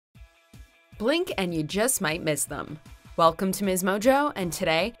Blink and you just might miss them. Welcome to MsMojo, and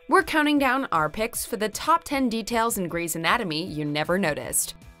today, we're counting down our picks for the top 10 details in Grey's Anatomy you never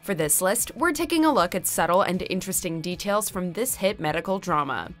noticed. For this list, we're taking a look at subtle and interesting details from this hit medical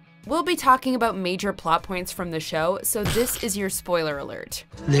drama. We'll be talking about major plot points from the show, so this is your spoiler alert.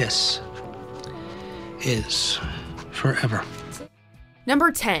 This is forever.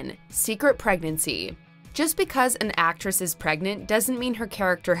 Number 10. Secret pregnancy. Just because an actress is pregnant doesn't mean her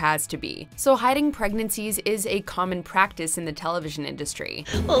character has to be, so hiding pregnancies is a common practice in the television industry.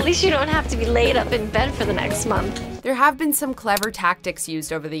 Well, at least you don't have to be laid up in bed for the next month. There have been some clever tactics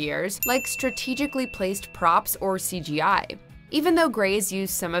used over the years, like strategically placed props or CGI. Even though Grey's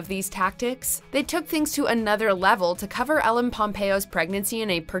used some of these tactics, they took things to another level to cover Ellen Pompeo's pregnancy in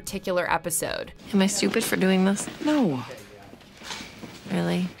a particular episode. Am I stupid for doing this? No.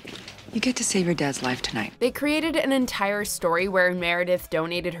 Really? You get to save your dad's life tonight. They created an entire story where Meredith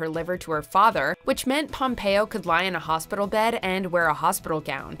donated her liver to her father, which meant Pompeo could lie in a hospital bed and wear a hospital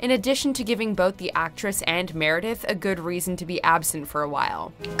gown, in addition to giving both the actress and Meredith a good reason to be absent for a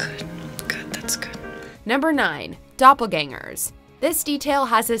while. Good, that's good. Number 9. Doppelgangers. This detail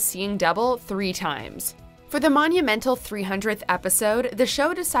has us seeing double 3 times. For the monumental 300th episode, the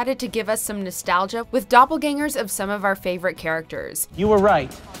show decided to give us some nostalgia with doppelgangers of some of our favorite characters. You were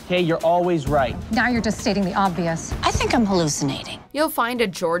right, okay? You're always right. Now you're just stating the obvious. I think I'm hallucinating. You'll find a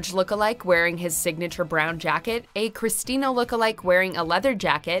George lookalike wearing his signature brown jacket, a Christina lookalike wearing a leather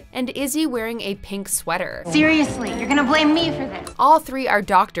jacket, and Izzy wearing a pink sweater. Seriously, you're gonna blame me for this? All 3 are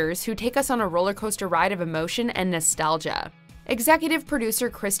doctors who take us on a roller coaster ride of emotion and nostalgia. Executive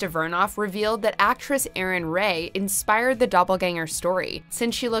producer Krista Vernoff revealed that actress Erin Ray inspired the doppelganger story,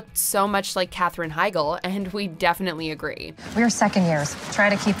 since she looked so much like Katherine Heigl, and we definitely agree. We're second years. Try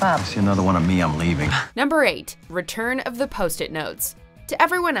to keep up. See another one of me, I'm leaving. Number 8. Return of the Post-it notes. To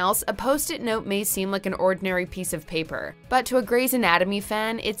everyone else, a Post-it note may seem like an ordinary piece of paper, but to a Grey's Anatomy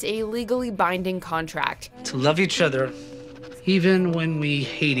fan, it's a legally binding contract. To love each other, even when we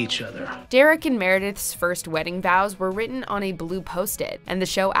hate each other. Derek and Meredith's first wedding vows were written on a blue Post-it, and the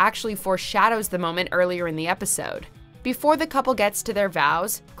show actually foreshadows the moment earlier in the episode. Before the couple gets to their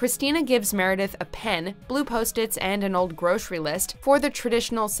vows, Christina gives Meredith a pen, blue Post-its, and an old grocery list for the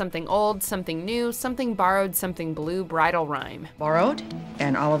traditional something old, something new, something borrowed, something blue bridal rhyme. Borrowed,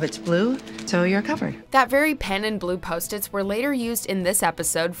 and all of it's blue, so you're covered. That very pen and blue Post-its were later used in this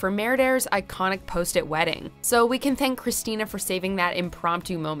episode for Meredith's iconic Post-it wedding, so we can thank Christina for saving that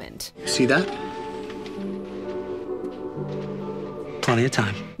impromptu moment. See that? Plenty of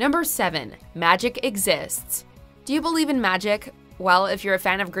time. Number 7. Magic exists. Do you believe in magic? Well, if you're a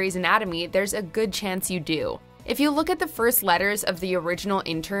fan of Grey's Anatomy, there's a good chance you do. If you look at the first letters of the original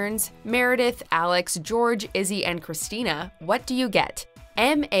interns, Meredith, Alex, George, Izzy, and Christina, what do you get?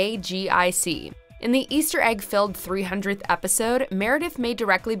 M-A-G-I-C. In the Easter egg-filled 300th episode, Meredith may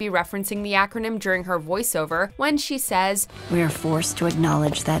directly be referencing the acronym during her voiceover when she says, "We are forced to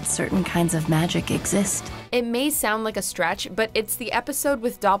acknowledge that certain kinds of magic exist." It may sound like a stretch, but it's the episode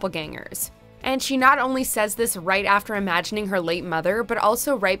with doppelgangers. And she not only says this right after imagining her late mother, but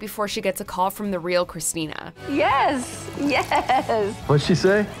also right before she gets a call from the real Christina. Yes. What'd she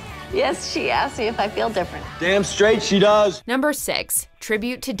say? Yes, she asked me if I feel different. Damn straight she does. Number 6.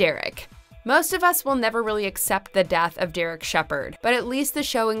 Tribute to Derek. Most of us will never really accept the death of Derek Shepherd, but at least the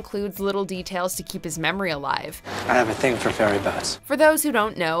show includes little details to keep his memory alive. I have a thing for ferry boats. For those who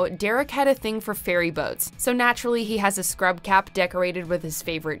don't know, Derek had a thing for ferry boats, so naturally he has a scrub cap decorated with his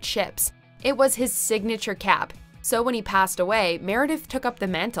favorite ships. It was his signature cap, so when he passed away, Meredith took up the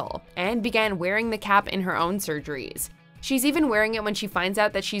mantle and began wearing the cap in her own surgeries. She's even wearing it when she finds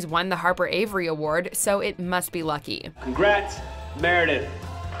out that she's won the Harper Avery Award, so it must be lucky. Congrats, Meredith.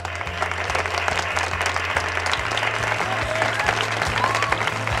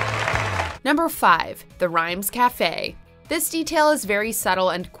 Number 5. The Rhymes Cafe. This detail is very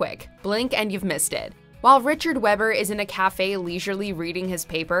subtle and quick. Blink and you've missed it. While Richard Webber is in a cafe leisurely reading his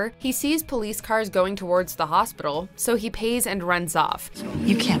paper, he sees police cars going towards the hospital, so he pays and runs off.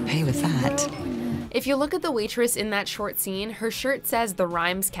 You can't pay with that. If you look at the waitress in that short scene, her shirt says The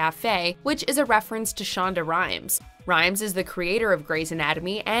Rhymes Cafe, which is a reference to Shonda Rhimes. Rhimes is the creator of Grey's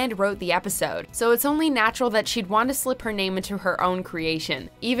Anatomy and wrote the episode, so it's only natural that she'd want to slip her name into her own creation,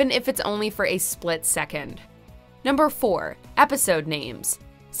 even if it's only for a split second. Number 4. Episode names.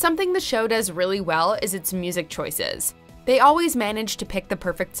 Something the show does really well is its music choices. They always manage to pick the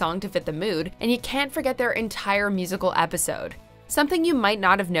perfect song to fit the mood, and you can't forget their entire musical episode. Something you might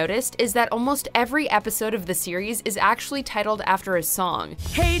not have noticed is that almost every episode of the series is actually titled after a song.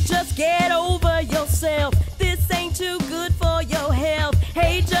 Hey, just get over yourself. This ain't too good for your health.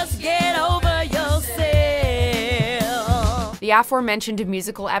 Hey, just get over The aforementioned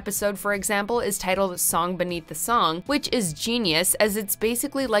musical episode, for example, is titled Song Beneath the Song, which is genius as it's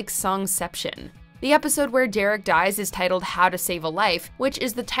basically like Songception. The episode where Derek dies is titled How to Save a Life, which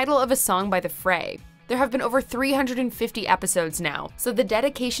is the title of a song by The Fray. There have been over 350 episodes now, so the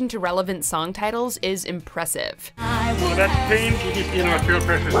dedication to relevant song titles is impressive. Well, that's pain. You know, arterial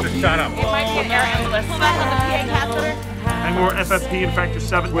pressure is just shot up. It might be an air embolus. On the PA catheter. And more FFP in factor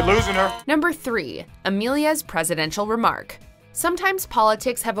 7. We're losing her. Number 3. Amelia's presidential remark. Sometimes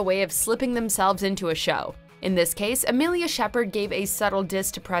politics have a way of slipping themselves into a show. In this case, Amelia Shepherd gave a subtle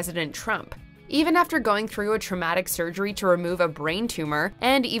diss to President Trump. Even after going through a traumatic surgery to remove a brain tumor,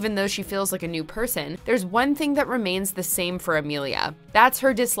 and even though she feels like a new person, there's one thing that remains the same for Amelia. That's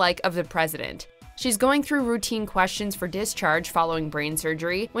her dislike of the president. She's going through routine questions for discharge following brain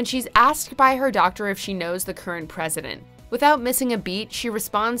surgery when she's asked by her doctor if she knows the current president. Without missing a beat, she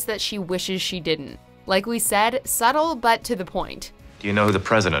responds that she wishes she didn't. Like we said, subtle but to the point. Do you know who the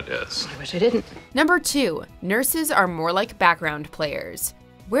president is? I wish I didn't. Number 2. Nurses are more like background players.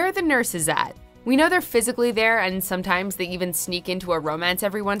 Where are the nurses at? We know they're physically there and sometimes they even sneak into a romance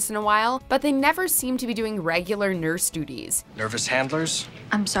every once in a while, but they never seem to be doing regular nurse duties. Nervous handlers?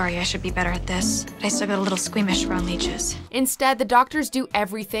 I'm sorry, I should be better at this, but I still got a little squeamish around leeches. Instead, the doctors do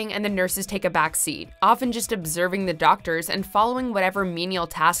everything and the nurses take a back seat, often just observing the doctors and following whatever menial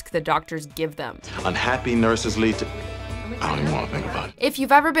task the doctors give them. Unhappy nurses lead to... I don't even want to think about it. If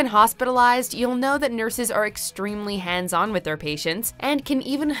you've ever been hospitalized, you'll know that nurses are extremely hands-on with their patients and can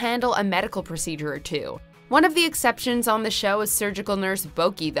even handle a medical procedure or two. One of the exceptions on the show is surgical nurse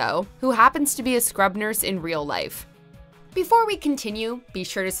Boki, though, who happens to be a scrub nurse in real life. Before we continue, be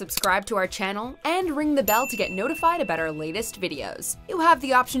sure to subscribe to our channel and ring the bell to get notified about our latest videos. You have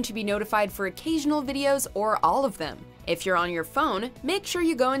the option to be notified for occasional videos or all of them. If you're on your phone, make sure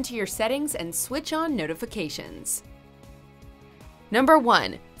you go into your settings and switch on notifications. Number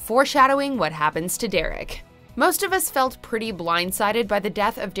 1. Foreshadowing what happens to Derek. Most of us felt pretty blindsided by the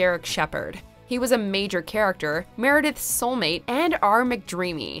death of Derek Shepherd. He was a major character, Meredith's soulmate, and our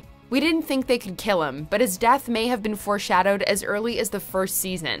McDreamy. We didn't think they could kill him, but his death may have been foreshadowed as early as the first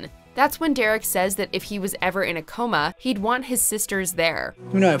season. That's when Derek says that if he was ever in a coma, he'd want his sisters there.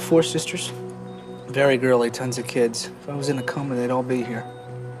 You know, I have 4 sisters. Very girly, tons of kids. If I was in a coma, they'd all be here.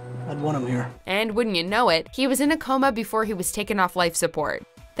 I'd want them here. And wouldn't you know it, he was in a coma before he was taken off life support.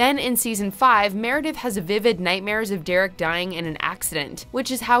 Then in season 5, Meredith has vivid nightmares of Derek dying in an accident,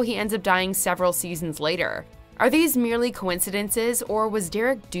 which is how he ends up dying several seasons later. Are these merely coincidences, or was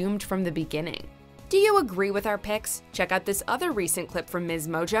Derek doomed from the beginning? Do you agree with our picks? Check out this other recent clip from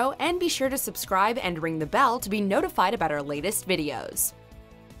MsMojo and be sure to subscribe and ring the bell to be notified about our latest videos.